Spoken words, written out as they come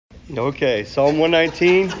Okay, Psalm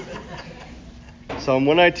 119. Psalm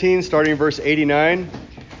 119, starting in verse 89.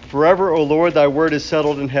 Forever, O Lord, thy word is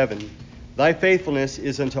settled in heaven. Thy faithfulness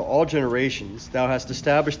is unto all generations. Thou hast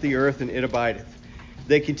established the earth, and it abideth.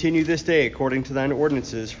 They continue this day according to thine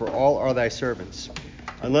ordinances, for all are thy servants.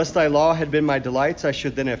 Unless thy law had been my delights, I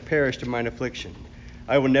should then have perished in mine affliction.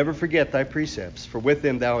 I will never forget thy precepts, for with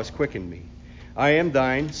them thou hast quickened me. I am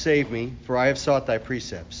thine, save me, for I have sought thy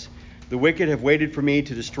precepts. The wicked have waited for me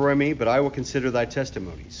to destroy me, but I will consider thy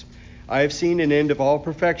testimonies. I have seen an end of all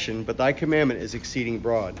perfection, but thy commandment is exceeding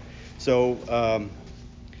broad. So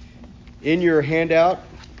in your handout,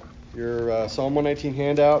 your Psalm 119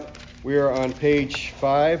 handout, we are on page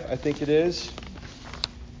 5, I think it is.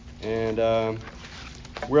 And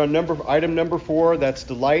we're on item number 4, that's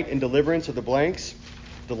delight and deliverance, or the blanks.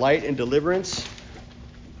 Delight and deliverance.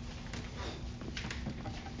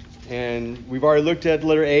 And we've already looked at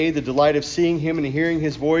letter A, the delight of seeing him and hearing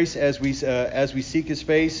his voice as we seek his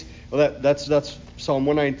face. Well, that's Psalm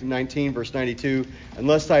 119, verse 92.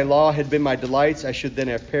 Unless thy law had been my delights, I should then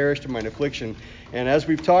have perished in mine affliction. And as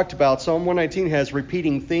we've talked about, Psalm 119 has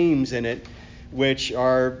repeating themes in it,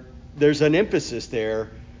 there's an emphasis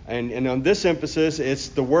there. And on this emphasis, it's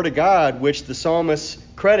the Word of God, which the psalmist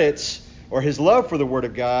credits, or his love for the Word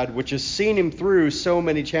of God, which has seen him through so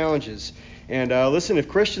many challenges. And listen, if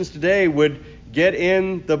Christians today would get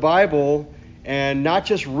in the Bible and not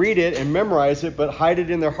just read it and memorize it, but hide it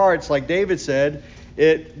in their hearts, like David said,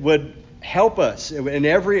 it would help us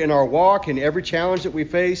in our walk, in every challenge that we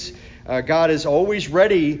face. God is always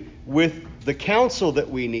ready with the counsel that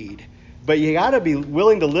we need, but you got to be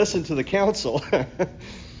willing to listen to the counsel.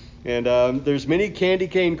 And there's many candy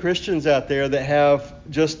cane Christians out there that have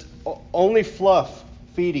just only fluff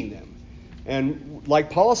feeding them. And like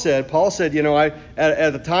Paul said, at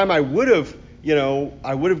the time I would have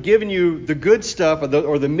given you the good stuff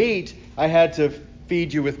or the meat. I had to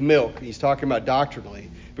feed you with milk. He's talking about doctrinally,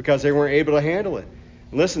 because they weren't able to handle it.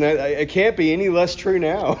 Listen, it can't be any less true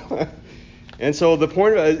now. And so the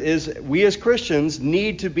point is, we as Christians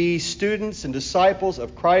need to be students and disciples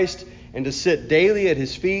of Christ, and to sit daily at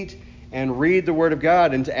his feet and read the Word of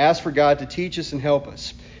God, and to ask for God to teach us and help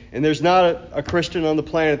us. And there's not a Christian on the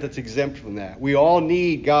planet that's exempt from that. We all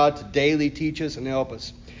need God to daily teach us and help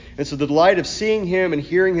us. And so the delight of seeing him and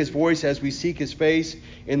hearing his voice as we seek his face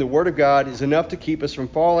in the Word of God is enough to keep us from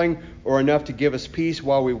falling, or enough to give us peace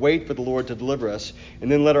while we wait for the Lord to deliver us.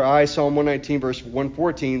 And then letter I, Psalm 119, verse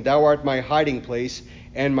 114, thou art my hiding place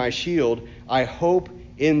and my shield. I hope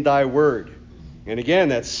in thy word. And again,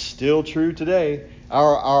 that's still true today.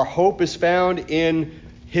 Our hope is found in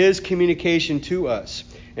his communication to us.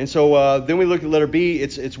 And so then we look at letter B.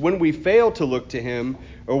 It's when we fail to look to him,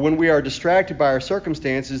 or when we are distracted by our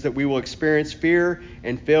circumstances, that we will experience fear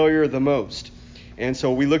and failure the most. And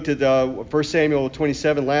so we looked at 1 Samuel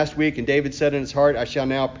 27 last week, and David said in his heart, I shall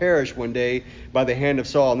now perish one day by the hand of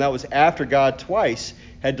Saul. And that was after God twice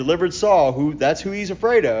had delivered Saul, that's who he's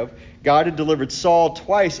afraid of. God had delivered Saul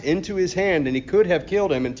twice into his hand, and he could have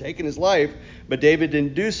killed him and taken his life, but David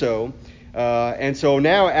didn't do so. And so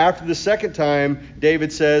now, after the second time,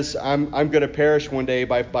 David says, I'm going to perish one day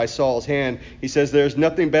by Saul's hand. He says, there's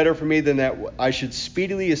nothing better for me than that I should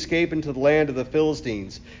speedily escape into the land of the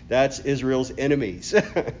Philistines. That's Israel's enemies.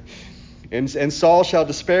 And Saul shall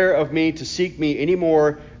despair of me to seek me any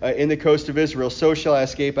more in the coast of Israel. So shall I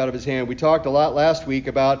escape out of his hand. We talked a lot last week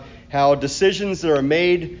about how decisions that are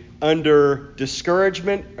made under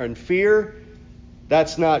discouragement and fear,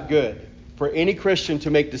 that's not good. For any Christian to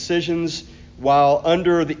make decisions while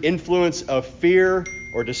under the influence of fear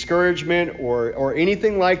or discouragement or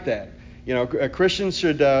anything like that. Christians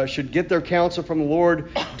should get their counsel from the Lord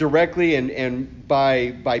directly and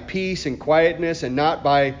by peace and quietness, and not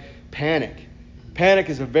by panic. Panic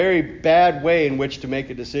is a very bad way in which to make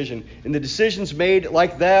a decision. And the decisions made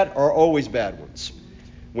like that are always bad ones.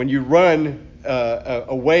 When you run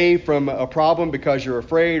away from a problem because you're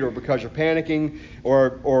afraid, or because you're panicking,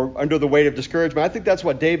 or under the weight of discouragement. I think that's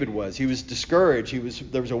what David was. He was discouraged.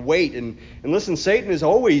 There was a weight. And listen, Satan is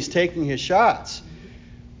always taking his shots.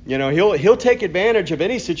 He'll take advantage of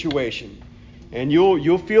any situation. And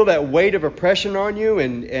you'll feel that weight of oppression on you.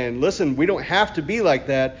 And listen, we don't have to be like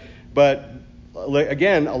that. But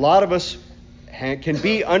again, a lot of us can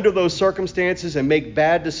be under those circumstances and make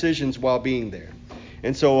bad decisions while being there.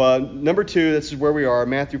 And so number 2, this is where we are,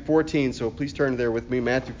 Matthew 14. So please turn there with me,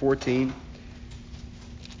 Matthew 14,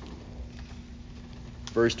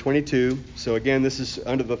 verse 22. So again, this is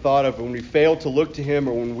under the thought of when we fail to look to him,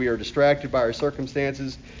 or when we are distracted by our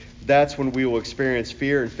circumstances, that's when we will experience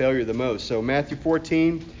fear and failure the most. So Matthew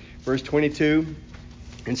 14, verse 22.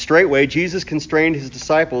 And straightway Jesus constrained his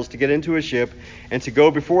disciples to get into a ship and to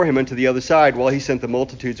go before him unto the other side while he sent the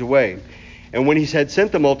multitudes away. And when he had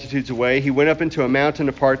sent the multitudes away, he went up into a mountain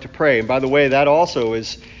apart to pray. And by the way, that also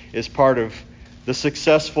is part of the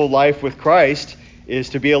successful life with Christ, is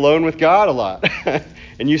to be alone with God a lot.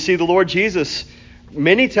 And you see the Lord Jesus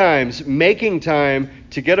many times making time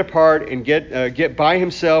to get apart and get by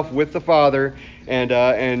himself with the Father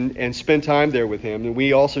and spend time there with him. And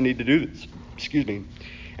we also need to do this. Excuse me.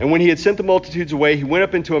 And when he had sent the multitudes away, he went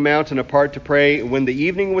up into a mountain apart to pray. And when the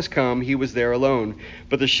evening was come, he was there alone.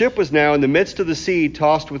 But the ship was now in the midst of the sea,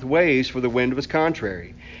 tossed with waves, for the wind was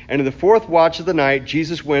contrary. And in the fourth watch of the night,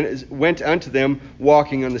 Jesus went unto them,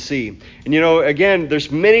 walking on the sea. And again, there's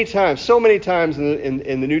many times, so many times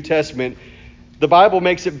in the New Testament, the Bible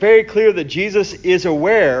makes it very clear that Jesus is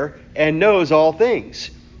aware and knows all things.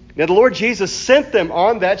 Now, the Lord Jesus sent them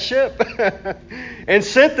on that ship and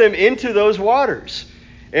sent them into those waters.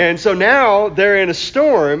 And so now they're in a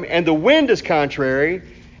storm and the wind is contrary.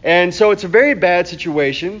 And so it's a very bad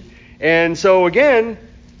situation. And so again,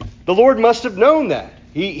 the Lord must have known that.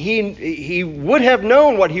 He would have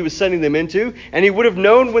known what he was sending them into, and he would have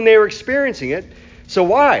known when they were experiencing it. So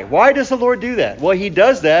why? Why does the Lord do that? Well, he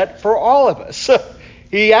does that for all of us.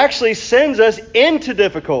 He actually sends us into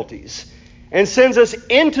difficulties and sends us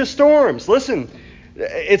into storms. Listen,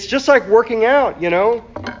 it's just like working out,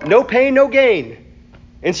 no pain, no gain.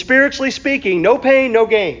 And spiritually speaking, no pain, no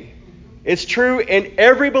gain. It's true in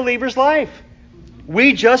every believer's life.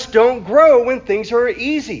 We just don't grow when things are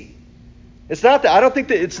easy. It's not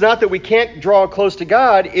that we can't draw close to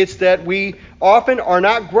God. It's that we often are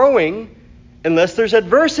not growing unless there's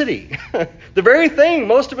adversity. The very thing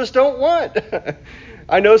most of us don't want.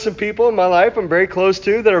 I know some people in my life I'm very close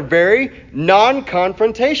to that are very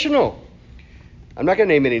non-confrontational. I'm not going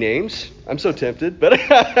to name any names. I'm so tempted, but Go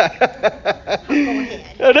ahead.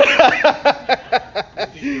 I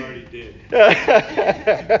think you already did.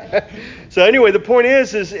 So anyway, the point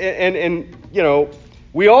is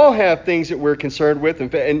we all have things that we're concerned with,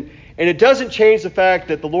 and it doesn't change the fact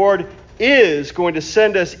that the Lord is going to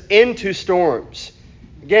send us into storms.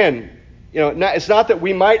 Again, it's not that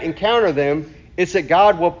we might encounter them, it's that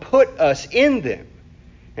God will put us in them.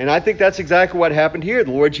 And I think that's exactly what happened here.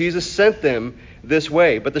 The Lord Jesus sent them this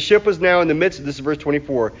way. But the ship was now in the midst, this is verse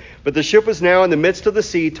 24, but the ship was now in the midst of the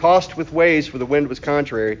sea, tossed with waves, for the wind was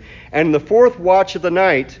contrary. And in the fourth watch of the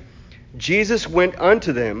night, Jesus went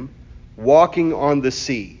unto them, walking on the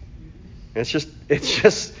sea. And it's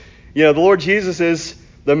just, the Lord Jesus is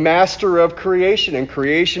the master of creation, and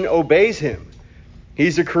creation obeys him.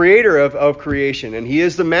 He's the creator of creation, and he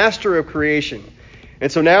is the master of creation. And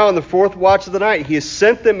so now in the fourth watch of the night, he has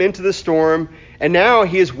sent them into the storm, and now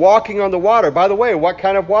he is walking on the water. By the way, what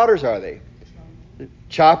kind of waters are they?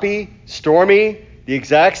 Choppy, stormy, the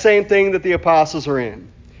exact same thing that the apostles are in.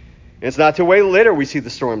 And it's not till way later we see the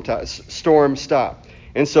storm stop.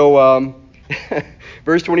 And so,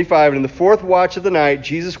 verse 25, and in the fourth watch of the night,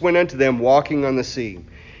 Jesus went unto them walking on the sea.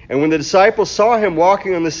 And when the disciples saw him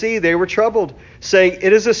walking on the sea, they were troubled, saying,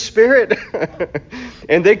 "It is a spirit."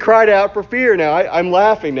 And they cried out for fear. Now, I'm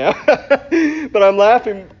laughing now. But I'm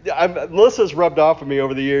laughing. Melissa's rubbed off of me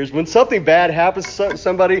over the years. When something bad happens to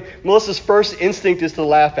somebody, Melissa's first instinct is to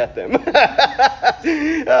laugh at them.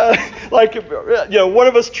 One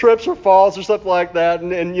of us trips or falls or something like that.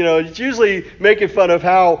 And it's usually making fun of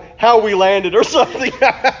how we landed or something.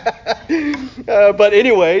 But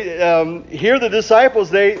anyway, here the disciples,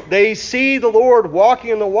 they see the Lord walking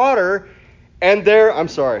in the water, and I'm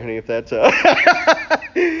sorry, honey, if that's...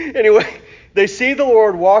 Anyway, they see the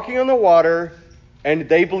Lord walking on the water, and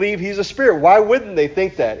they believe he's a spirit. Why wouldn't they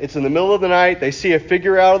think that? It's in the middle of the night. They see a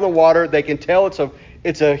figure out in the water. They can tell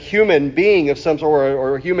it's a human being of some sort,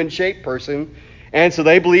 or a human-shaped person, and so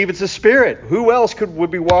they believe it's a spirit. Who else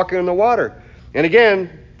would be walking on the water? And again,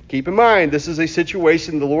 keep in mind, this is a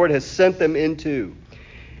situation the Lord has sent them into.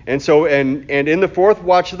 And so, and in the fourth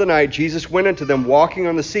watch of the night, Jesus went unto them walking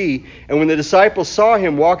on the sea. And when the disciples saw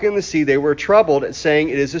him walking on the sea, they were troubled, saying,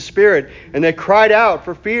 "It is a spirit." And they cried out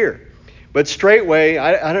for fear. But straightway,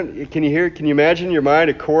 can you imagine in your mind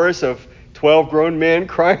a chorus of 12 grown men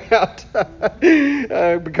crying out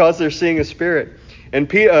because they're seeing a spirit? And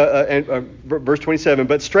verse 27,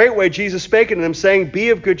 but straightway Jesus spake unto them, saying, "Be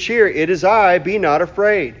of good cheer, it is I, be not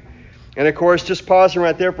afraid." And of course, just pausing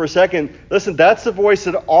right there for a second, listen, that's the voice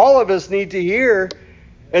that all of us need to hear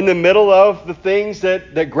in the middle of the things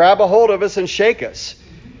that grab a hold of us and shake us.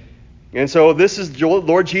 And so this is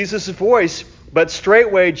Lord Jesus' voice. But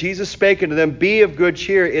straightway Jesus spake unto them, "Be of good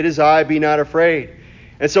cheer, it is I, be not afraid."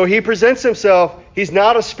 And so he presents himself, he's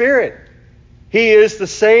not a spirit. He is the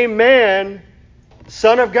same man,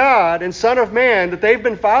 Son of God and Son of Man that they've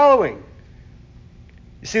been following.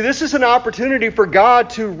 You see, this is an opportunity for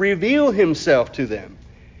God to reveal himself to them.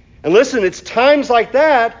 And listen, it's times like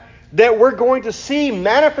that that we're going to see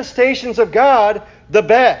manifestations of God the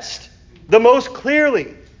best, the most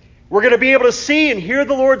clearly. We're going to be able to see and hear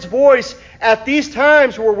the Lord's voice at these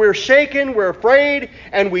times where we're shaken, we're afraid,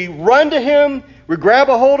 and we run to him, we grab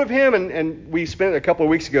a hold of him. And we spent a couple of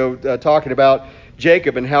weeks ago talking about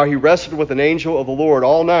Jacob and how he wrestled with an angel of the Lord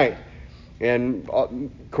all night. And of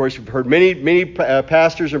course, we've heard many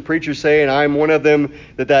pastors and preachers say, and I'm one of them,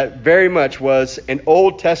 that very much was an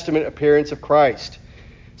Old Testament appearance of Christ.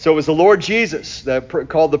 So it was the Lord Jesus,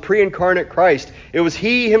 called the pre-incarnate Christ. It was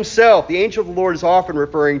he himself. The angel of the Lord is often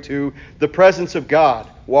referring to the presence of God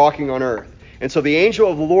walking on earth. And so the angel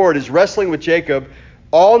of the Lord is wrestling with Jacob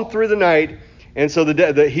all through the night. And so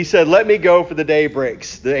he said, "Let me go, for the day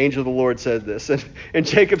breaks." The angel of the Lord said this. And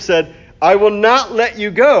Jacob said, "I will not let you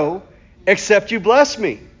go except you bless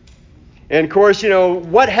me." And of course,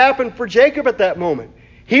 what happened for Jacob at that moment?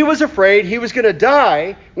 He was afraid he was going to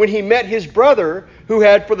die when he met his brother who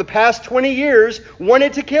had for the past 20 years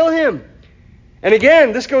wanted to kill him. And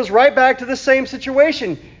again, this goes right back to the same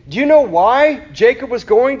situation. Do you know why Jacob was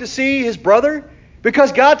going to see his brother?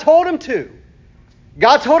 Because God told him to.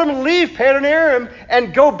 God told him to leave Paddan Aram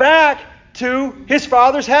and go back to his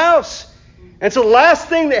father's house. And so the last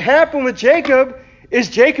thing that happened with Jacob is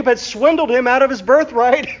Jacob had swindled him out of his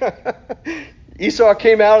birthright. Esau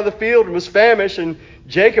came out of the field and was famished, and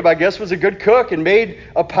Jacob, I guess, was a good cook and made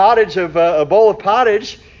a bowl of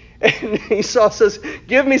pottage. And Esau says,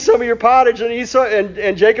 "Give me some of your pottage."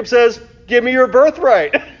 And Jacob says, "Give me your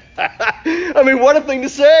birthright." I mean, what a thing to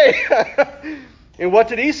say. And what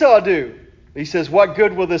did Esau do? He says, "What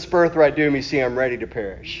good will this birthright do me? See, I'm ready to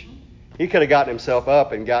perish." He could have gotten himself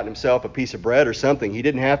up and gotten himself a piece of bread or something. He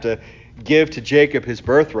didn't have to give to Jacob his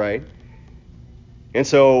birthright. And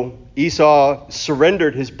so Esau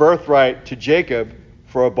surrendered his birthright to Jacob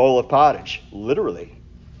for a bowl of pottage, literally.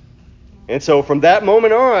 And so from that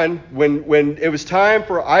moment on, when it was time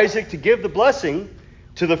for Isaac to give the blessing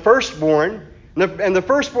to the firstborn, and the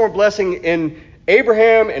firstborn blessing in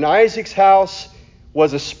Abraham and Isaac's house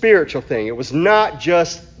was a spiritual thing. It was not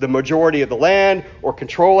just the majority of the land or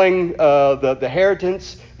controlling the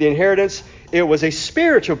inheritance. It was a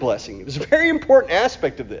spiritual blessing. It was a very important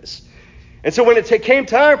aspect of this. And so when it came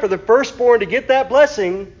time for the firstborn to get that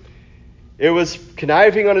blessing, it was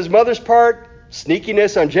conniving on his mother's part,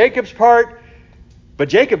 sneakiness on Jacob's part, but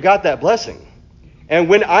Jacob got that blessing. And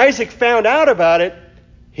when Isaac found out about it,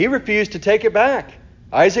 he refused to take it back.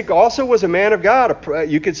 Isaac also was a man of God,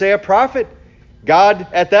 you could say a prophet. God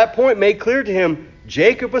at that point made clear to him,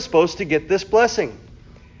 Jacob was supposed to get this blessing.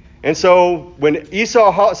 And so when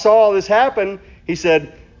Esau saw all this happen, he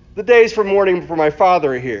said, "The days for mourning for my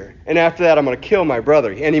father are here. And after that, I'm going to kill my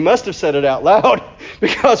brother." And he must have said it out loud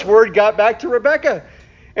because word got back to Rebekah.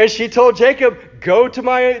 And she told Jacob, "Go to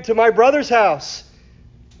my brother's house,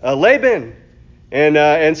 Laban."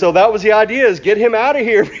 And so that was the idea, is get him out of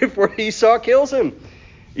here before Esau kills him.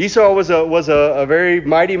 Esau was a very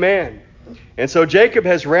mighty man. And so Jacob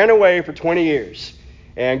has ran away for 20 years.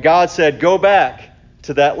 And God said, "Go back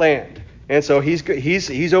to that land." And so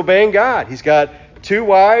he's obeying God. He's got 2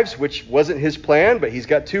 wives, which wasn't his plan, but he's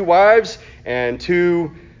got 2 wives and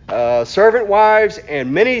 2 servant wives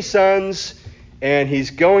and many sons. And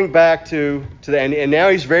he's going back to and now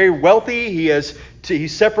he's very wealthy. He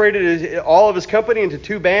separated all of his company into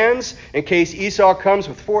 2 bands in case Esau comes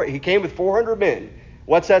with 4. He came with 400 men.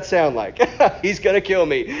 What's that sound like? He's going to kill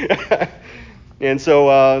me. And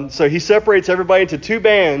so he separates everybody into 2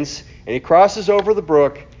 bands, and he crosses over the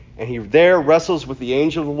brook, and he there wrestles with the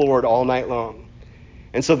angel of the Lord all night long.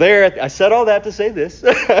 And so I said all that to say this.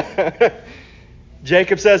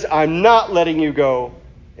 Jacob says, "I'm not letting you go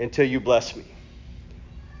until you bless me."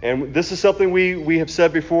 And this is something we have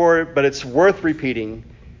said before, but it's worth repeating.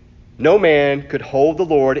 No man could hold the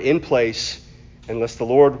Lord in place unless the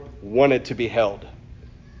Lord wanted to be held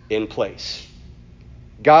in place.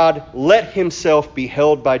 God let himself be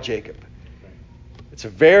held by Jacob. It's a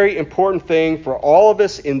very important thing for all of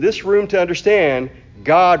us in this room to understand.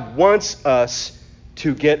 God wants us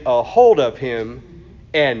to get a hold of him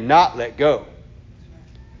and not let go.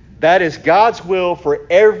 That is God's will for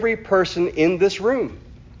every person in this room,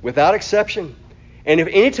 without exception. And if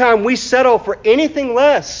anytime we settle for anything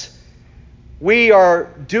less, we are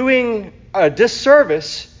doing a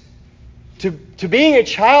disservice to being a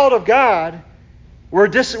child of God.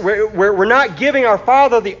 We're not giving our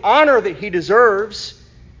Father the honor that he deserves.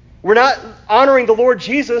 We're not honoring the Lord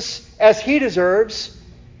Jesus as he deserves.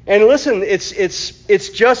 And listen, it's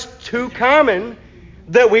just too common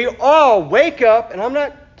that we all wake up,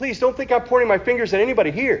 and please don't think I'm pointing my fingers at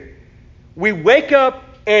anybody here. We wake up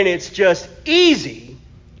and it's just easy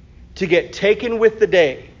to get taken with the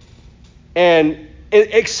day. And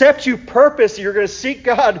except you purpose, you're going to seek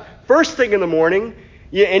God first thing in the morning,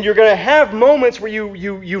 and you're going to have moments where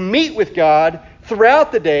you meet with God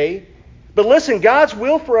throughout the day. But listen, God's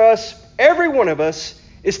will for us, every one of us,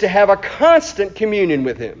 is to have a constant communion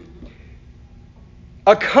with Him.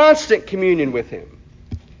 A constant communion with Him.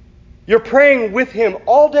 You're praying with Him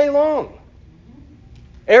all day long.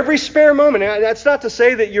 Every spare moment. Now, that's not to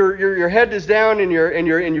say that your head is down and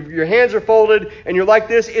your hands are folded and you're like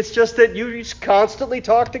this. It's just that you just constantly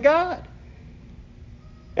talk to God.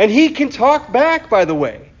 And He can talk back, by the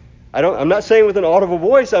way. I'm not saying with an audible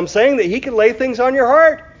voice. I'm saying that He can lay things on your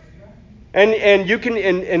heart. And you can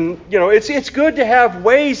it's good to have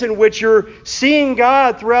ways in which you're seeing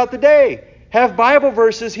God throughout the day. Have Bible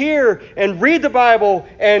verses here and read the Bible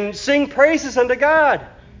and sing praises unto God.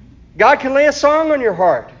 God can lay a song on your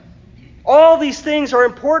heart. All these things are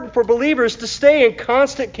important for believers to stay in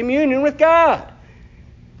constant communion with God.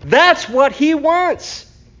 That's what He wants.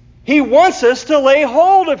 He wants us to lay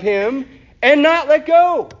hold of Him and not let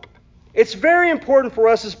go. It's very important for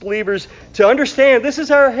us as believers to understand this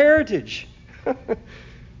is our heritage.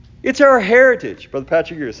 It's our heritage. Brother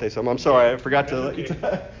Patrick, you're going to say something. I'm sorry, I forgot to let you.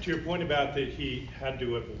 To your point about that he had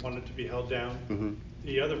to have wanted to be held down, Mm-hmm.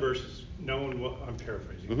 the other verses, no one will, I'm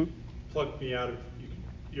paraphrasing, Mm-hmm. pluck me out of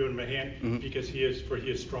you in my hand, Mm-hmm. because he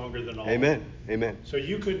is stronger than all. Amen. Amen. So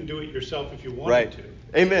you couldn't do it yourself if you wanted Right. to.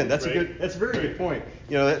 Amen. That's right? That's a very good point.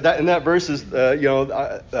 That verse is, I'm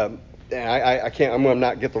going to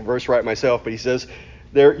not get the verse right myself, but he says,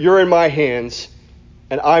 you're in my hands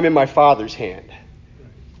and I'm in my Father's hand.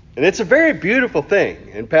 And it's a very beautiful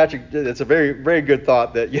thing. And Patrick, it's a very, very good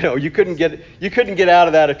thought that, you couldn't get out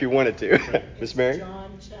of that if you wanted to. Miss Mary?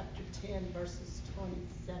 John chapter 10, verses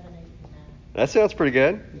 27, 8, and 9. That sounds pretty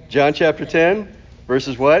good. Yes. John chapter 10,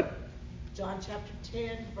 verses what? John chapter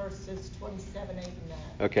 10, verses 27, 8, and 9.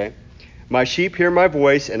 Okay. My sheep hear my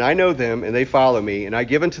voice, and I know them, and they follow me, and I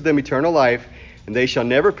give unto them eternal life, and they shall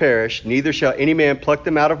never perish, neither shall any man pluck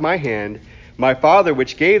them out of my hand. My Father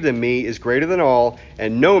which gave them me is greater than all,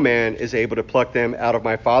 and no man is able to pluck them out of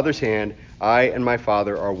my Father's hand. I and my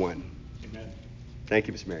Father are one. Amen. Thank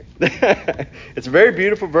you, Miss Mary. It's a very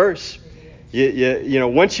beautiful verse.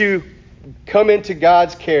 Once you come into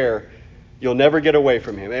God's care, you'll never get away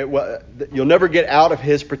from Him. You'll never get out of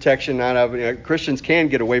His protection. Christians can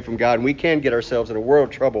get away from God, and we can get ourselves in a world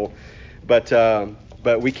of trouble, but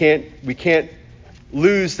we can't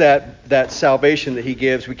lose that salvation that He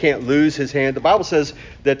gives. We can't lose His hand. The Bible says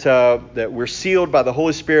that we're sealed by the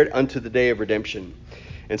Holy Spirit unto the day of redemption.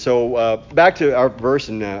 And so back to our verse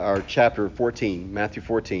in our chapter 14, Matthew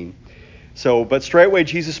 14. So, but straightway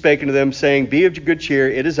Jesus spake unto them, saying, Be of good cheer,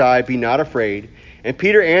 it is I, be not afraid. And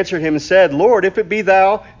Peter answered him and said, Lord, if it be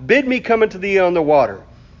thou, bid me come unto thee on the water.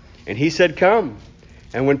 And he said, Come.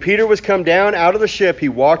 And when Peter was come down out of the ship, he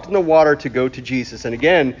walked in the water to go to Jesus. And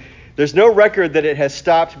again, there's no record that it has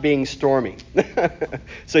stopped being stormy.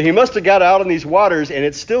 So he must have got out in these waters, and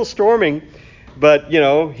it's still storming. But,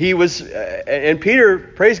 he was, and Peter,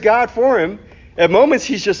 praise God for him, at moments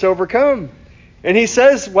he's just overcome. And he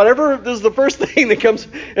says, whatever is the first thing that comes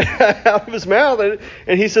out of his mouth.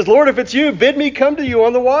 And he says, Lord, if it's you, bid me come to you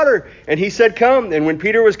on the water. And he said, Come. And when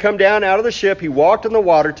Peter was come down out of the ship, he walked in the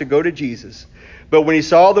water to go to Jesus. But when he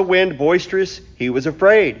saw the wind boisterous, he was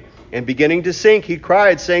afraid. And beginning to sink, he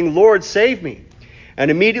cried, saying, Lord, save me. And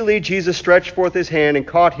immediately Jesus stretched forth his hand and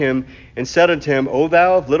caught him and said unto him, O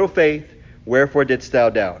thou of little faith, wherefore didst thou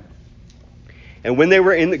doubt? And when they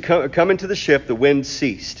were come into the ship, the wind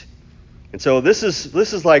ceased. And so this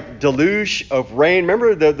is like deluge of rain.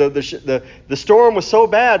 Remember, the storm was so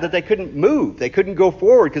bad that they couldn't move. They couldn't go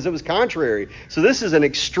forward because it was contrary. So this is an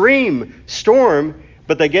extreme storm,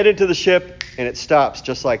 but they get into the ship and it stops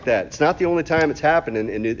just like that. It's not the only time it's happened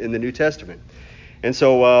in the New Testament. And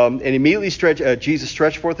so, and immediately Jesus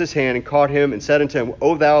stretched forth his hand and caught him and said unto him,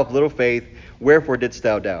 O thou of little faith, wherefore didst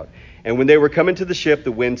thou doubt? And when they were come into the ship,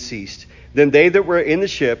 the wind ceased. Then they that were in the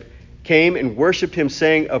ship came and worshipped him,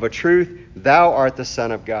 saying, Of a truth, thou art the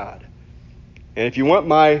Son of God. And if you want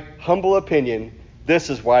my humble opinion, this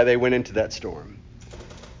is why they went into that storm.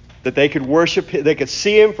 That they could worship him, they could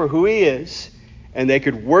see him for who he is, and they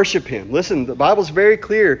could worship him. Listen, the Bible's very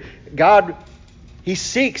clear. God, he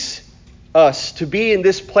seeks us to be in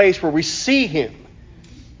this place where we see him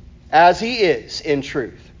as he is in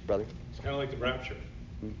truth. Brother? It's kind of like the rapture.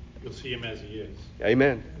 You'll see him as he is.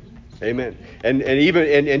 Amen. Amen.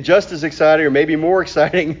 And just as exciting, or maybe more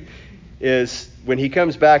exciting, is when he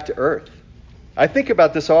comes back to earth. I think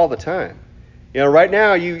about this all the time. Right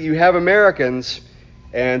now you have Americans,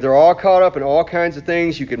 and they're all caught up in all kinds of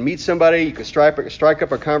things. You can meet somebody, you can strike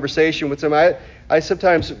up a conversation with somebody. I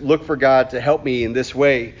sometimes look for God to help me in this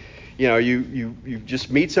way. You just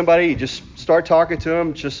meet somebody, you just start talking to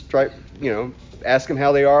them, just try, ask them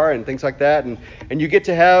how they are and things like that, and you get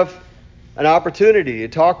to have an opportunity to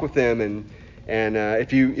talk with them, and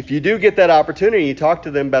if you do get that opportunity, you talk to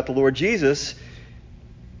them about the Lord Jesus,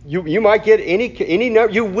 you might get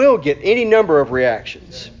you will get any number of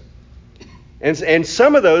reactions. And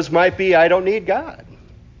some of those might be, I don't need God.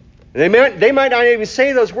 They might not even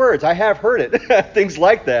say those words. I have heard it, things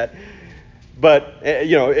like that. But,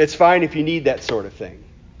 it's fine if you need that sort of thing.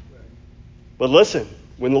 But listen,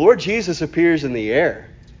 when the Lord Jesus appears in the air,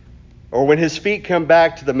 or when his feet come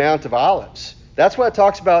back to the Mount of Olives, that's what it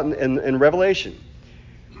talks about in Revelation.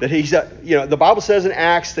 That he's, the Bible says in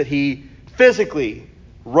Acts that he physically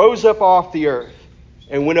rose up off the earth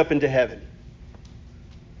and went up into heaven.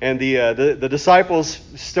 And the disciples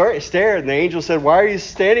stared, and the angel said, "Why are you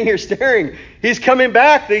standing here staring? He's coming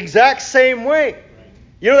back the exact same way." Right.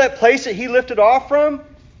 You know that place that he lifted off from?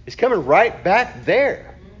 He's coming right back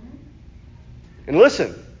there. And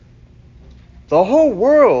listen, the whole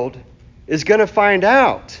world is going to find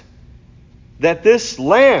out that this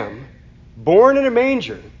lamb, born in a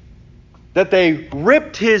manger, that they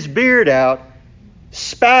ripped his beard out,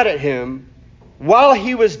 spat at him while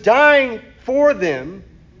he was dying for them,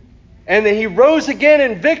 and then he rose again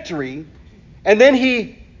in victory, and then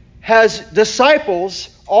he has disciples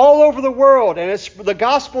all over the world, and the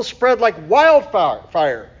gospel spread like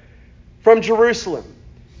wildfire from Jerusalem.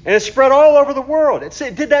 And it spread all over the world. It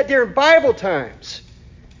did that during Bible times.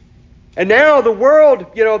 And now the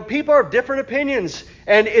world, people have different opinions,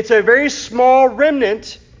 and it's a very small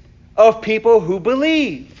remnant of people who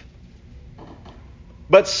believe.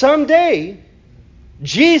 But someday,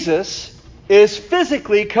 Jesus is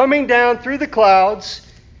physically coming down through the clouds,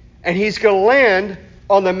 and he's going to land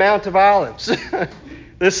on the Mount of Olives.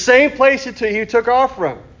 The same place that he took off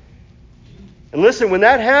from. And listen, when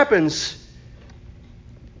that happens,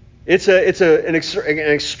 it's an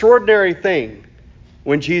extraordinary thing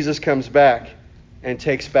when Jesus comes back and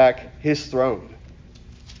takes back his throne.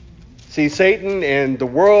 See, Satan and the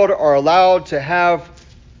world are allowed to have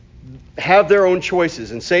their own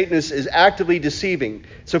choices, and Satan is actively deceiving.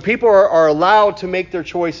 So people are allowed to make their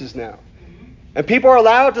choices now. And people are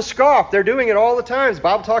allowed to scoff. They're doing it all the time. The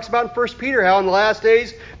Bible talks about in 1 Peter how in the last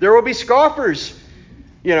days there will be scoffers,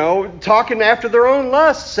 talking after their own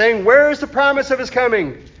lusts, saying, "Where is the promise of his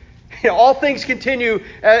coming?" All things continue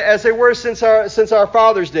as they were since our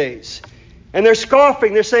fathers' days. And they're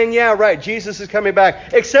scoffing. They're saying, "Yeah, right, Jesus is coming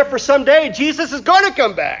back." Except for someday, Jesus is going to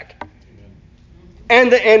come back.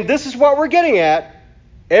 And this is what we're getting at.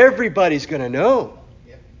 Everybody's going to know.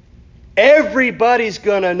 Everybody's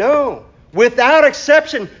going to know. Without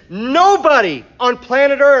exception, nobody on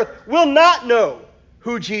planet Earth will not know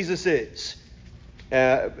who Jesus is.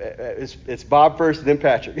 It's Bob first and then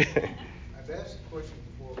Patrick. I've asked the question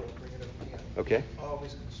before, but I'll bring it up again. Okay.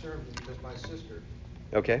 Always concerned me because my sister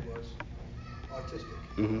was autistic.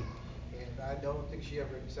 Mm-hmm. And I don't think she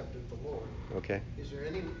ever accepted the Lord. Okay.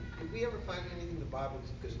 Did we ever find anything in the Bible?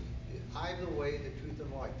 Because I'm the way, the truth,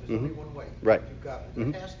 and life. There's Mm-hmm. only one way. Right. To God.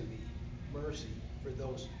 Mm-hmm. There has to be mercy for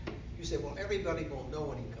those. You say, well, everybody won't know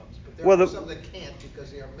when he comes. But there are some that can't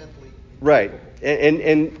because they are mentally incapable. Right.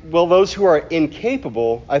 And those who are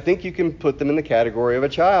incapable, I think you can put them in the category of a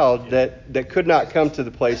child that could not come to the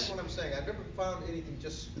place. That's what I'm saying. I've never found anything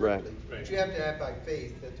just strictly. Right. But you have to have by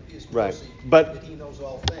faith that there is Right. mercy, But that he knows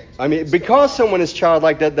all things. I mean, because someone is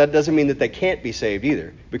childlike, that doesn't mean that they can't be saved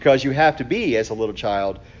either. Because you have to be, as a little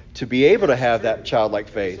child, to be able to have that childlike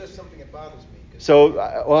faith. It's just something that bothers me. So,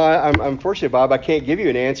 I'm unfortunately, Bob, I can't give you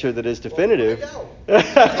an answer that is definitive. Well, I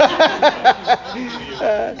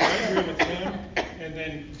agree with him, and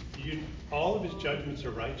then all of his judgments are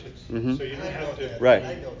righteous. Mm-hmm. So you don't have to. Right.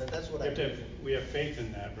 I know that. That's what I do. We have faith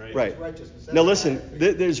in that, right? Right. Righteousness. Now listen,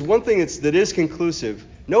 there's one thing that is conclusive.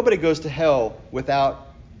 Nobody goes to hell without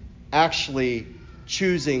actually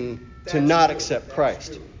choosing to not accept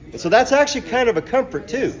Christ. And so that's actually kind of a comfort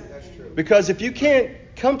too. That's true. Because if you can't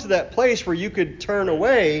come to that place where you could turn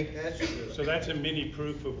away. That's true. So that's a mini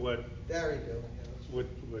proof of what There you go. what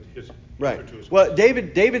his Right. answer to his Well,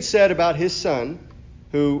 question. David said about his son,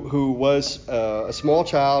 who was a small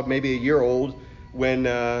child, maybe a year old, when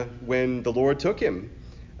the Lord took him.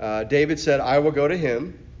 David said, "I will go to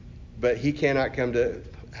him, but he cannot come to."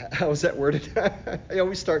 How is that worded? I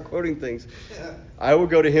always start quoting things. I will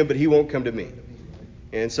go to him, but he won't come to me.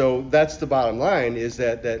 And so that's the bottom line: is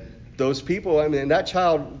that the those people, I mean, that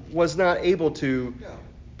child was not able to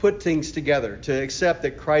put things together, to accept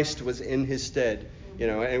that Christ was in his stead.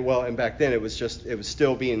 And back then it was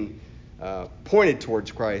still being pointed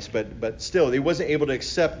towards Christ, but still he wasn't able to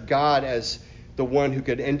accept God as the one who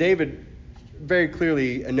could. And David very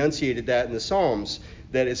clearly enunciated that in the Psalms,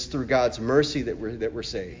 that it's through God's mercy that we're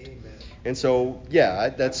saved. Amen. And so,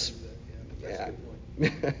 that's a good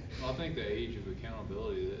Well, I think the age of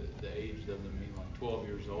accountability, the age doesn't mean like 12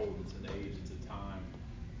 years old. It's an age, it's a time.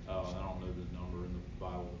 I don't know the number in the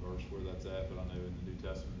Bible, the verse where that's at, but I know in the New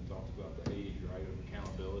Testament it talks about the age, right, of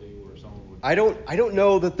accountability, where someone would. I don't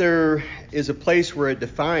know that there is a place where it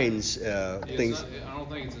defines things. I don't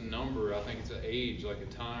think it's a number. I think it's an age, like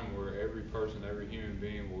a time where every person, every human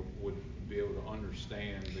being would be able to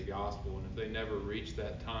understand the gospel. And if they never reach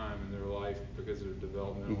that time in their life because of their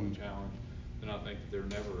developmental challenge, then I think that they're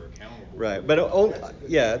never accountable. Right, but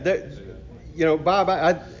Bob,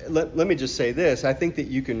 let me just say this. I think that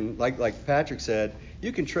you can, like Patrick said,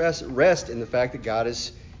 you can rest in the fact that God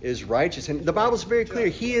is righteous. And the Bible's very clear.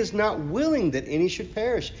 He is not willing that any should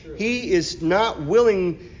perish. He is not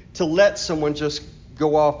willing to let someone just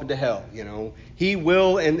go off into hell. He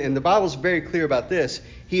will, and the Bible's very clear about this.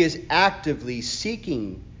 He is actively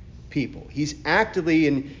seeking people. He's actively,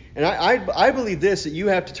 and I believe this, that you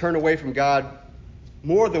have to turn away from God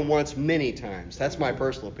more than once, many times. That's my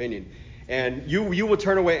personal opinion. And you will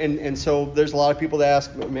turn away, and so there's a lot of people that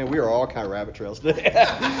ask, man, we are all kind of rabbit trails today.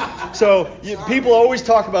 So people always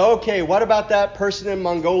talk about, okay, what about that person in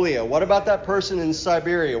Mongolia? What about that person in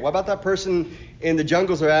Siberia? What about that person in the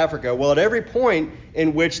jungles of Africa? Well, at every point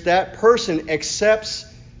in which that person accepts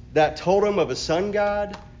that totem of a sun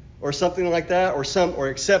god or something like that, or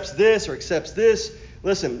accepts this or accepts this,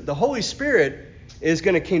 listen, the Holy Spirit is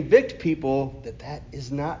going to convict people that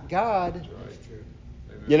is not God. That's right.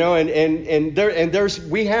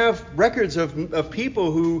 We have records of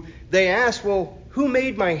people who they ask, well, who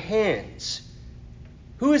made my hands?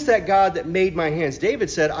 Who is that God that made my hands? David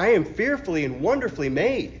said, I am fearfully and wonderfully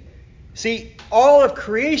made. See, all of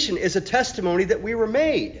creation is a testimony that we were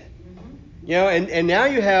made. And now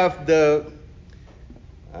you have I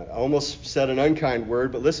almost said an unkind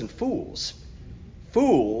word, but listen, fools.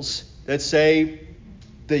 Fools that say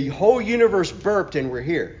the whole universe burped and we're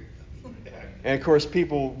here. And of course,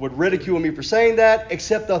 people would ridicule me for saying that,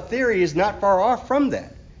 except the theory is not far off from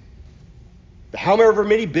that. However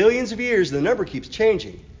many billions of years, the number keeps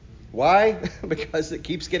changing. Why? Because it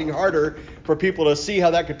keeps getting harder for people to see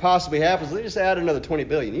how that could possibly happen. So they just add another 20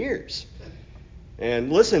 billion years.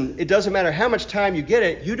 And listen, it doesn't matter how much time you get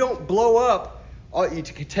it. You don't blow up. You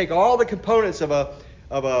take all the components of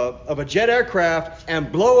a jet aircraft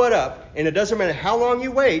and blow it up, and it doesn't matter how long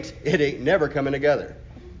you wait, it ain't never coming together.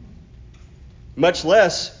 Much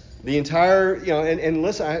less the entire, and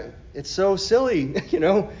listen, it's so silly,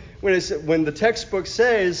 when the textbook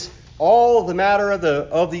says all the matter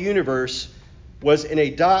of the universe was in a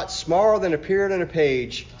dot smaller than a period on a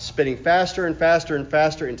page, spinning faster and faster and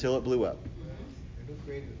faster until it blew up. Who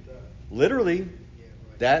created that? Literally,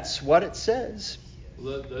 that's what it says.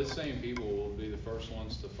 Well, those same people will be the first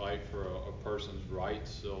ones to fight for a person's rights.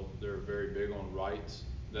 So they're very big on rights.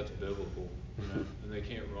 That's biblical, and they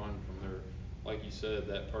can't run from their. Like you said,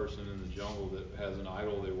 that person in the jungle that has an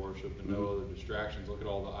idol they worship and no other distractions. Look at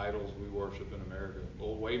all the idols we worship in America.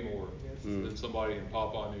 Well, way more than somebody in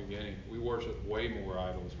Papua New Guinea. We worship way more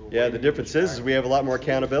idols. The difference is we have a lot more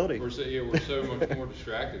accountability. We're so much more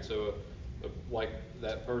distracted. So, like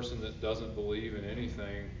that person that doesn't believe in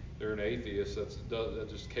anything, they're an atheist. That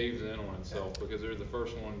just caves in on itself because they're the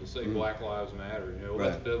first one to say Black Lives Matter.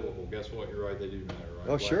 That's biblical. Guess what? You're right. They do matter, right?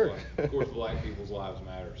 Oh, sure. Of course, black people's lives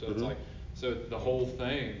matter. So it's like. So the whole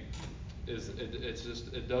thing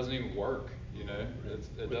it doesn't even work,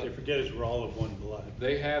 What they forget is we're all of one blood.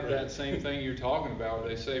 They have that same thing you're talking about. Where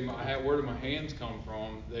they say, where do my hands come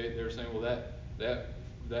from? They're saying, well,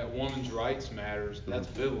 that woman's rights matters. That's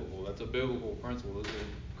biblical. That's a biblical principle. Those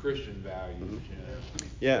are Christian values.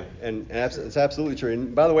 Yeah, and it's absolutely true.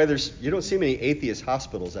 And by the way, you don't see many atheist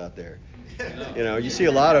hospitals out there. You see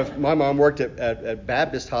a lot of. My mom worked at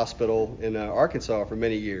Baptist Hospital in Arkansas for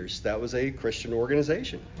many years. That was a Christian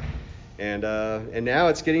organization, and now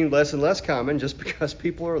it's getting less and less common just because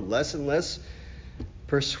people are less and less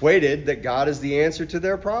persuaded that God is the answer to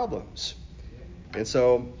their problems. And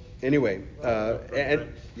so, anyway,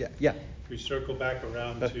 yeah. If we circle back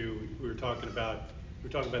around to we were talking about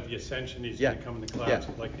the ascension. He's going to come in the clouds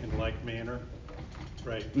in like manner.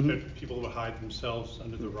 Right, people will hide themselves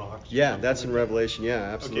under the rocks. Yeah, that's in Revelation. Yeah,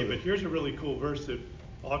 absolutely. Okay, but here's a really cool verse that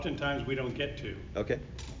oftentimes we don't get to. Okay.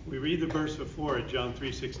 We read the verse before it, John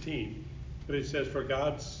 3:16, but it says, "For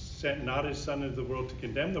God sent not his Son into the world to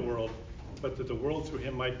condemn the world, but that the world through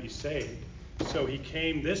him might be saved. So he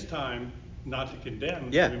came this time not to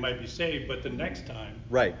condemn, so we might be saved, but the next time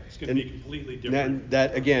it's going to be completely different.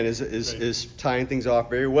 That again is tying things off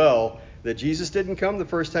very well, that Jesus didn't come the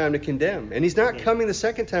first time to condemn, and he's not coming the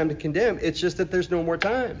second time to condemn. It's just that there's no more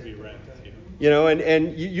time. You know,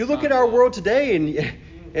 and you look at our world today,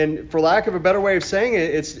 and for lack of a better way of saying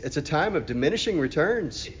it, it's a time of diminishing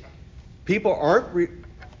returns. People aren't,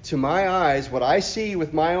 to my eyes, what I see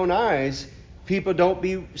with my own eyes, people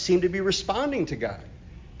don't seem to be responding to God.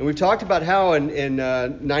 And we've talked about how in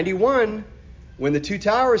 91, when the two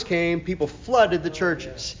towers came, people flooded the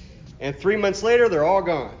churches. And 3 months later, they're all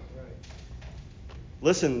gone.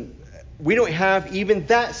 Listen, we don't have even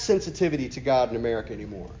that sensitivity to God in America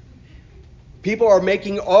anymore. People are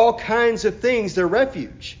making all kinds of things their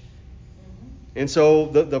refuge. And so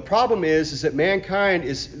the problem is that mankind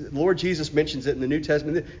Lord Jesus mentions it in the New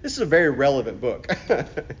Testament. This is a very relevant book.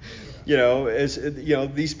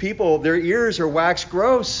 These people, their ears are wax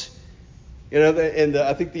gross.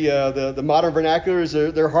 I think the modern vernacular is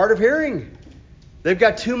they're hard of hearing. They've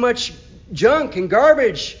got too much junk and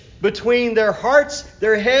garbage between their hearts,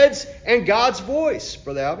 their heads, and God's voice,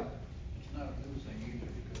 Brother Alvin. It's not a new thing either,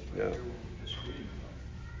 because right here we're just reading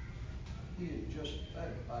from, he had just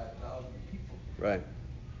fed 5,000 people. Right.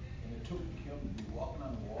 And it took him to be walking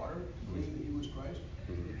on the water, believing that he was Christ.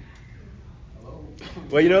 Mm-hmm. Hello?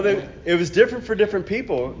 Well, it was different for different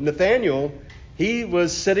people. Nathaniel, he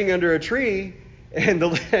was sitting under a tree, and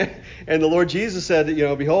the Lord Jesus said,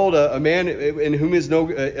 behold, a man in whom is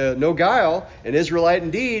no guile, an Israelite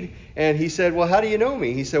indeed. And he said, well, how do you know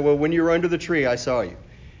me? He said, well, when you were under the tree, I saw you.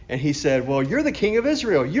 And he said, well, you're the King of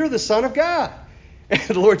Israel. You're the Son of God. And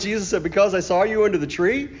the Lord Jesus said, because I saw you under the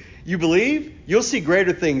tree, you believe? You'll see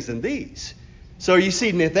greater things than these. So you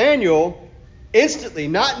see Nathaniel instantly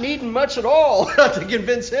not needing much at all to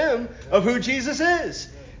convince him of who Jesus is.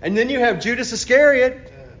 And then you have Judas Iscariot,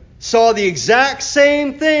 saw the exact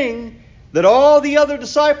same thing that all the other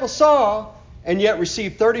disciples saw, and yet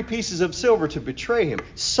received 30 pieces of silver to betray him.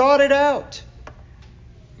 Sought it out.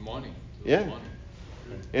 Money. Yeah. Money.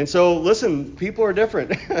 And so, listen, people are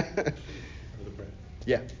different.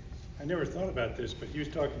 Yeah. I never thought about this, but he was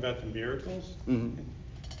talking about the miracles. Mm-hmm.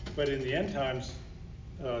 But in the end times,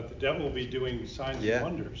 the devil will be doing signs and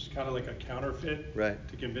wonders, kind of like a counterfeit,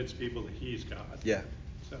 to convince people that he's God. Yeah.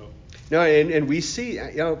 So. No, and we see,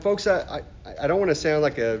 folks, I don't want to sound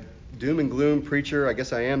like a doom and gloom preacher. I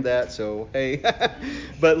guess I am that, so hey.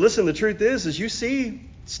 But listen, the truth is you see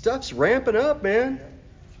stuff's ramping up, man.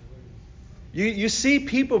 You see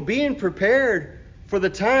people being prepared for the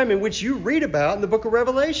time in which you read about in the book of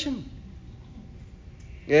Revelation.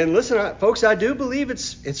 And listen, folks, I do believe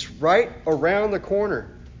it's right around the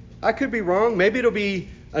corner. I could be wrong. Maybe it'll be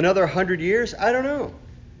another 100 years. I don't know.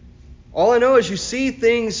 All I know is you see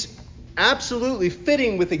things absolutely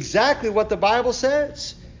fitting with exactly what the Bible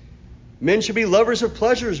says. Men should be lovers of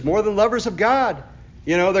pleasures more than lovers of God.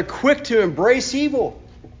 They're quick to embrace evil.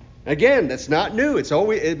 Again, that's not new.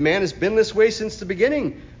 Man has been this way since the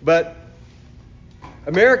beginning. But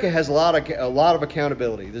America has a lot of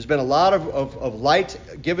accountability. There's been a lot of light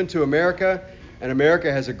given to America, and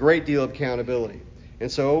America has a great deal of accountability.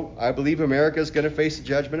 And so I believe America is going to face the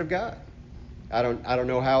judgment of God. I don't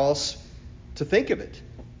know how else to think of it.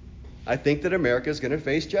 I think that America is going to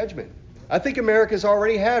face judgment. I think America's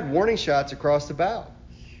already had warning shots across the bow.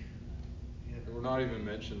 We're not even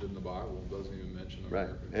mentioned in the Bible. It doesn't even mention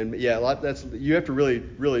America. Right. And you have to really,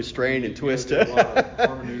 really strain and twist. A lot of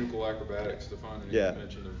hermeneutical acrobatics to find any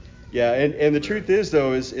mention of. Yeah, and the truth is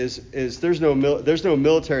though is there's no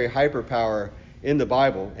military hyperpower in the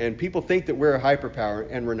Bible, and people think that we're a hyperpower,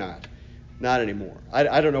 and we're not anymore.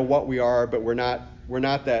 I don't know what we are, but we're not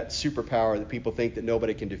that superpower that people think that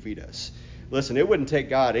nobody can defeat us. Listen, it wouldn't take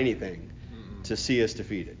God anything to see us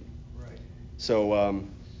defeated. Right. So,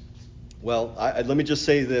 let me just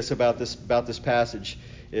say this about this passage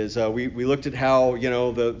is we looked at how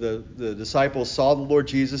the disciples saw the Lord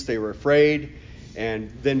Jesus, they were afraid,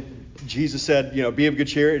 and then Jesus said, be of good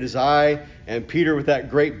cheer, it is I. And Peter, with that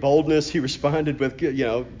great boldness, he responded with,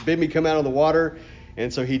 bid me come out of the water.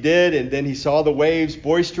 And so he did, and then he saw the waves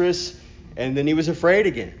boisterous, and then he was afraid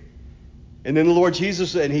again. And then the Lord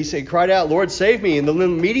Jesus, and he cried out, Lord, save me. And then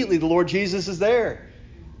immediately the Lord Jesus is there.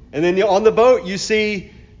 And then on the boat, you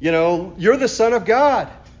see, you're the Son of God.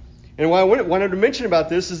 And what I wanted to mention about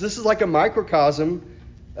this is like a microcosm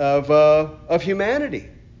of humanity.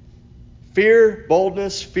 Fear,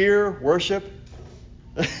 boldness, fear, worship.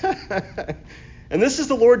 And this is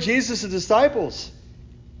the Lord Jesus' disciples.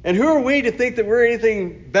 And who are we to think that we're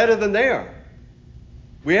anything better than they are?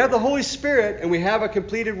 We have the Holy Spirit and we have a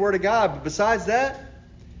completed Word of God. But besides that,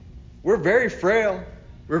 we're very frail.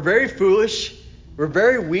 We're very foolish. We're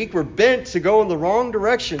very weak. We're bent to go in the wrong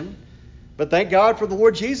direction. But thank God for the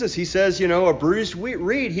Lord Jesus. He says, a bruised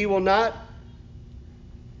reed He will not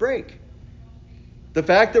break. The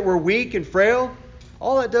fact that we're weak and frail,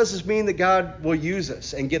 all that does is mean that God will use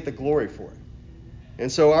us and get the glory for it.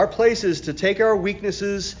 And so our place is to take our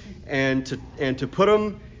weaknesses and to put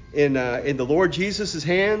them in the Lord Jesus'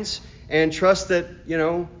 hands and trust that,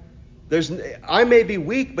 I may be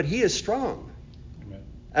weak, but He is strong. Amen.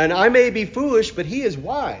 And I may be foolish, but He is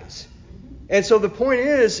wise. And so the point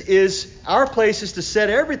is our place is to set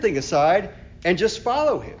everything aside and just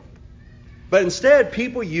follow Him. But instead,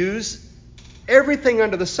 people use everything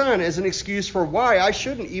under the sun as an excuse for why I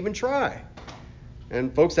shouldn't even try.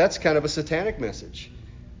 And folks, that's kind of a satanic message.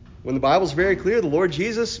 When the Bible's very clear, the Lord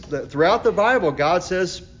Jesus, throughout the Bible, God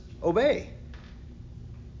says, obey.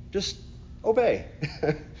 Just obey.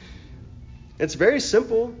 It's very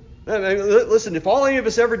simple. I mean, listen, if all any of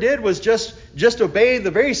us ever did was just obey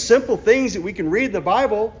the very simple things that we can read in the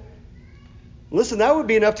Bible, listen, that would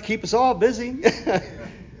be enough to keep us all busy.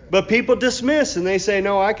 But people dismiss and they say,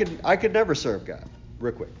 no, I could never serve God.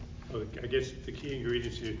 Real quick. Well, I guess the key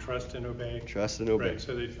ingredients are trust and obey. Trust and obey. Right,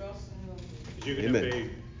 so that you can obey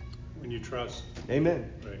when you trust.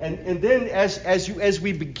 Amen. Right. And then as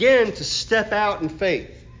we begin to step out in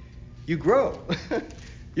faith, you grow.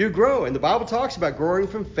 You grow. And the Bible talks about growing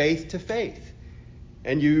from faith to faith.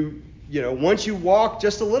 And once you walk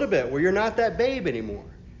just a little bit where you're not that babe anymore,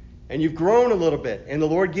 and you've grown a little bit, and the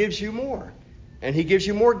Lord gives you more. And He gives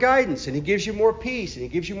you more guidance, and He gives you more peace, and He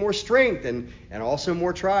gives you more strength, and also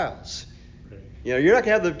more trials. Right. You're not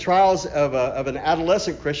going to have the trials of an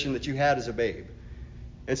adolescent Christian that you had as a babe.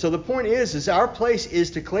 And so the point is our place is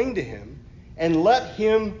to cling to Him and let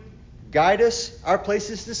Him guide us. Our place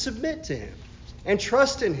is to submit to Him and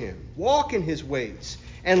trust in Him, walk in His ways,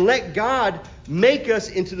 and let God make us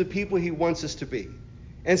into the people He wants us to be.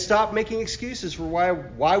 And stop making excuses for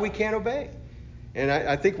why we can't obey. And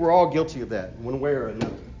I think we're all guilty of that, one way or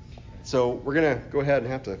another. So we're going to go ahead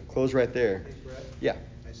and have to close right there. Hey, Brett, yeah.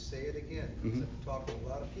 I say it again, because I've talked to a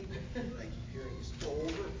lot of people, and I keep hearing this over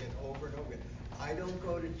and over and over again. I don't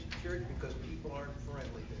go to church because people aren't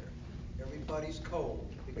friendly there. Everybody's cold.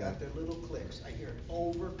 They got their little cliques. I hear it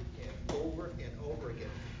over and over and over again.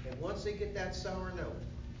 And once they get that sour note,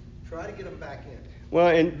 try to get them back in. Well,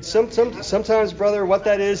 and sometimes, brother, what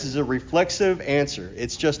that is a reflexive answer.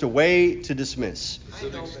 It's just a way to dismiss.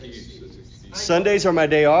 It's an excuse. Sundays are my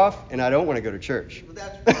day off, and I don't want to go to church. Well,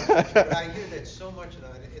 that's right. But I hear that so much, and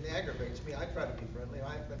it aggravates me. I try to be friendly.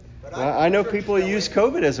 I know people use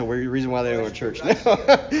COVID as a reason why they don't go to church.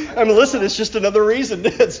 I mean, listen, it's just another reason.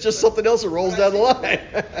 It's just something else that rolls down the line.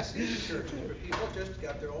 I see the churches where people just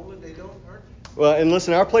got their own and they aren't. Well, and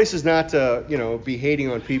listen, our place is not to, be hating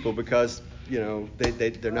on people because,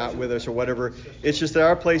 they're not with us or whatever. It's just that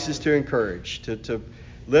our place is to encourage, to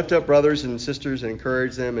lift up brothers and sisters and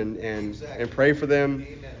encourage them and pray for them.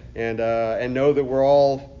 Amen. And know that we're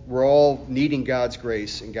all needing God's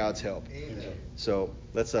grace and God's help. Amen. So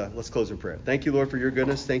let's close in prayer. Thank you, Lord, for your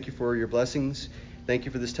goodness. Thank you for your blessings. Thank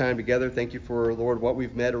you for this time together. Thank you for, Lord, what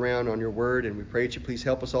we've met around on your word. And we pray that you please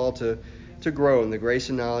help us all to grow in the grace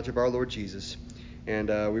and knowledge of our Lord Jesus.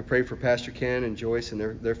 And we pray for Pastor Ken and Joyce and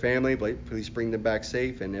their family. Please bring them back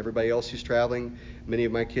safe. And everybody else who's traveling. Many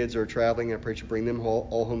of my kids are traveling. I pray that you bring them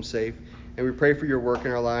all home safe. And we pray for your work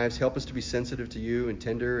in our lives. Help us to be sensitive to you and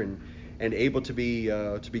tender and able to be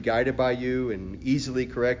guided by you and easily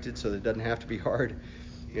corrected so that it doesn't have to be hard.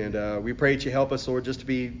 And we pray that you help us, Lord, just to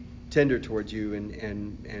be tender towards you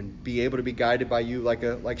and be able to be guided by you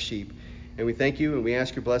like sheep. And we thank you and we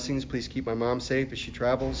ask your blessings. Please keep my mom safe as she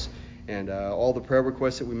travels. And all the prayer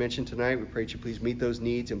requests that we mentioned tonight, we pray that you please meet those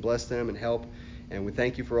needs and bless them and help. And we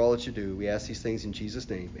thank you for all that you do. We ask these things in Jesus'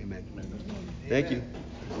 name. Amen. Amen. Thank you.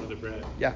 Brother Brad. Yeah.